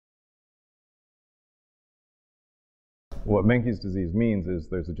What Menkes disease means is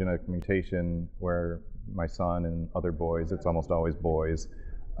there's a genetic mutation where my son and other boys, it's almost always boys,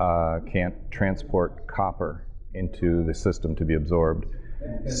 can't transport copper into the system to be absorbed.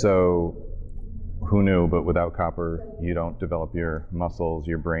 So who knew, but without copper you don't develop your muscles,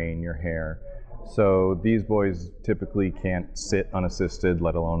 your brain, your hair. So these boys typically can't sit unassisted,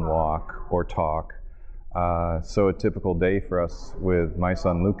 let alone walk or talk. So a typical day for us with my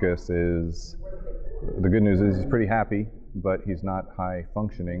son Lucas is, the good news is he's pretty happy, but he's not high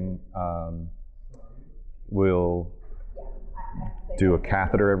functioning. We'll do a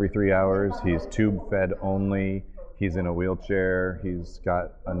catheter every 3 hours. He's tube fed only. He's in a wheelchair. He's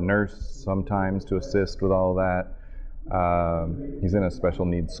got a nurse sometimes to assist with all that. He's in a special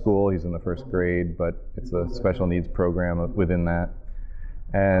needs school. He's in the 1st grade, but it's a special needs program within that.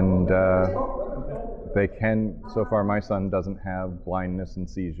 And they can, so far my son doesn't have blindness and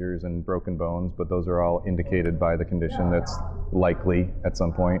seizures and broken bones, but those are all indicated by the condition that's likely at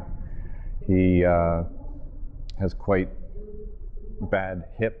some point. He has quite bad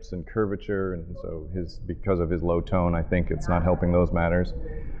hips and curvature, and so because of his low tone, I think it's not helping those matters.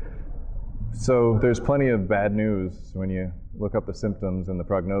 So there's plenty of bad news when you look up the symptoms, and the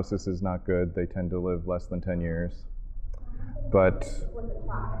prognosis is not good. They tend to live less than 10 years. But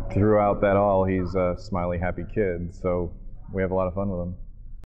throughout that all, he's a smiley, happy kid, so we have a lot of fun with him.